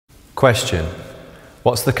Question: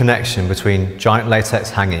 what's the connection between giant latex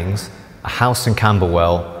hangings, a house in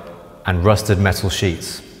Camberwell, and rusted metal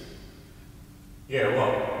sheets? Yeah,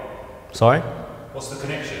 what? Sorry? What's the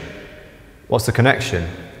connection? What's the connection?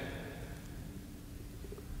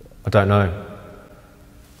 I don't know.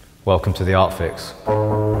 Welcome to the Art Fix.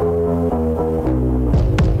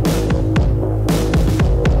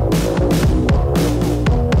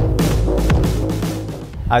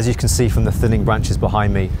 As you can see from the thinning branches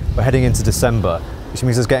behind me, we're heading into December, which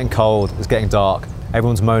means it's getting cold, it's getting dark,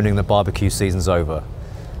 everyone's moaning that barbecue season's over.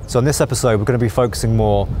 So in this episode, we're going to be focusing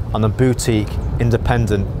more on the boutique,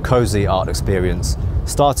 independent, cozy art experience,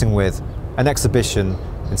 starting with an exhibition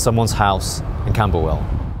in someone's house in Camberwell.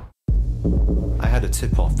 I had a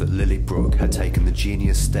tip-off that Lily Brooke had taken the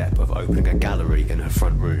genius step of opening a gallery in her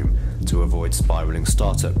front room to avoid spiralling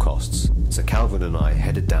startup costs, so Calvin and I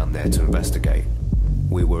headed down there to investigate.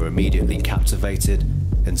 We were immediately captivated,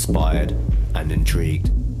 inspired, and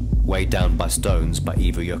intrigued. Weighed Down by Stones by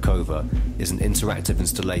Eva Yokova is an interactive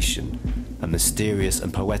installation, a mysterious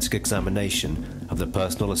and poetic examination of the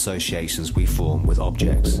personal associations we form with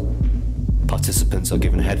objects. Participants are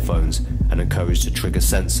given headphones and encouraged to trigger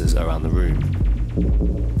sensors around the room.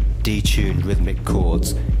 Detuned rhythmic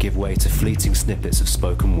chords give way to fleeting snippets of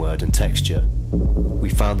spoken word and texture. We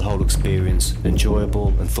found the whole experience enjoyable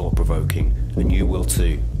and thought-provoking, and you will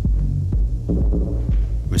too.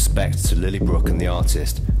 Respect to Lily Brooke and the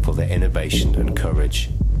artist for their innovation and courage.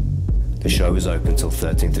 The show is open till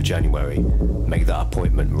 13th of January. Make that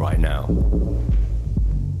appointment right now.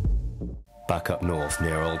 Back up north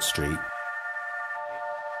near Old Street.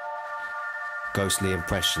 Ghostly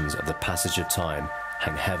impressions of the passage of time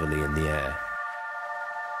hang heavily in the air.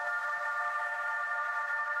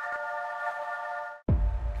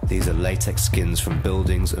 These are latex skins from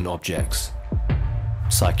buildings and objects.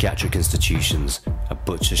 Psychiatric institutions, a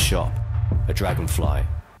butcher's shop, a dragonfly.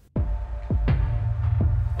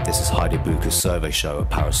 This is Heidi Bucher's survey show at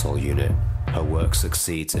Parasol Unit. Her work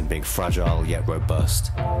succeeds in being fragile yet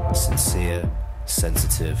robust, sincere,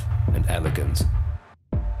 sensitive, and elegant.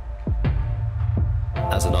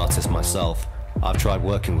 As an artist myself, I've tried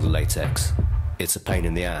working with latex. It's a pain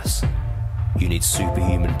in the ass. You need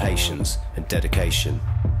superhuman patience and dedication.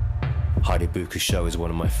 Heidi Bucher's show is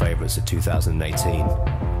one of my favourites of 2018,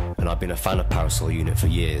 and I've been a fan of Parasol Unit for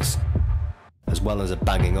years. As well as a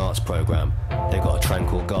banging arts programme, they've got a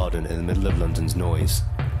tranquil garden in the middle of London's noise,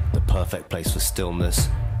 the perfect place for stillness,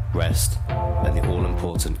 rest, and the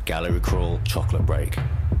all-important gallery crawl chocolate break.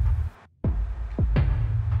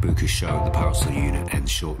 Bucher's show at the Parasol Unit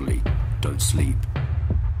ends shortly. Don't sleep.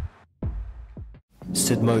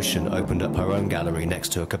 Sid Motion opened up her own gallery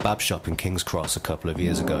next to a kebab shop in King's Cross a couple of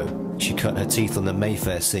years ago. She cut her teeth on the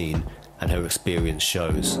Mayfair scene, and her experience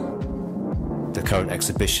shows. The current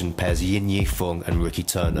exhibition pairs Yin Yi Fung and Ricky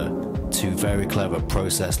Turner, two very clever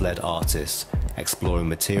process-led artists exploring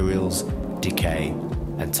materials, decay,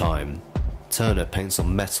 and time. Turner paints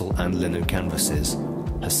on metal and linen canvases.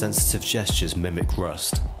 Her sensitive gestures mimic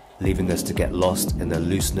rust, leaving us to get lost in their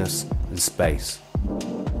looseness and space.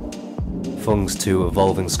 Fung's two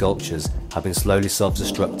evolving sculptures have been slowly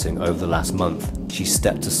self-destructing over the last month. She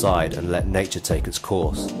stepped aside and let nature take its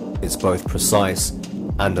course. It's both precise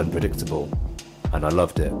and unpredictable, and I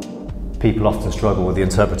loved it. People often struggle with the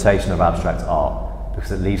interpretation of abstract art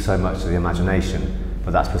because it leaves so much to the imagination,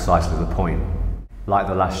 but that's precisely the point. Like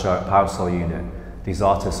the last show at Parasol Unit, these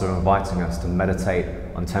artists are inviting us to meditate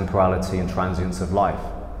on temporality and transience of life,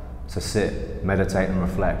 to sit, meditate and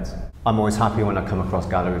reflect. I'm always happy when I come across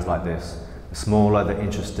galleries like this. They're smaller, they're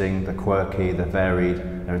interesting, they're quirky, they're varied,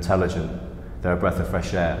 they're intelligent, they're a breath of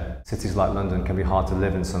fresh air. Cities like London can be hard to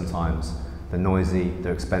live in sometimes. They're noisy,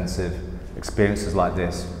 they're expensive. Experiences like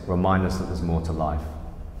this remind us that there's more to life.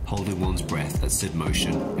 Holding One's Breath at Sid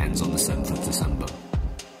Motion ends on the 7th of December.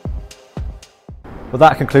 Well,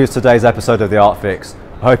 that concludes today's episode of The Art Fix.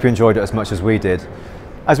 I hope you enjoyed it as much as we did.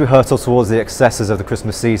 As we hurtle towards the excesses of the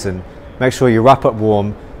Christmas season, make sure you wrap up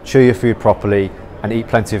warm, chew your food properly, and eat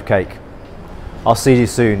plenty of cake. I'll see you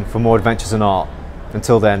soon for more adventures in art.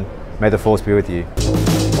 Until then, may the force be with you.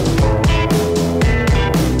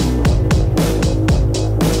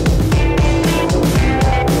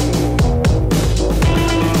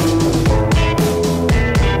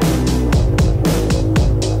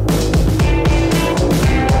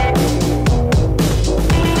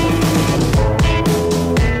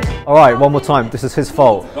 Alright, one more time. This is his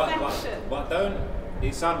fault. But don't.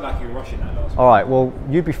 It sounded like you were rushing that last one. Alright, well,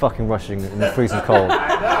 you'd be fucking rushing in the freezing cold. I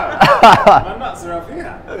know. My nuts are up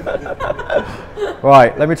here.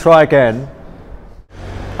 Right, let me try again.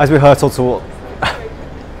 As we hurtle toward...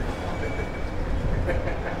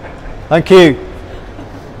 Thank you.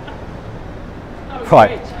 That was Right.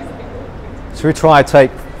 great. Should we try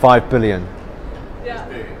take 5 billion?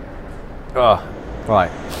 Yeah.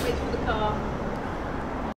 Right.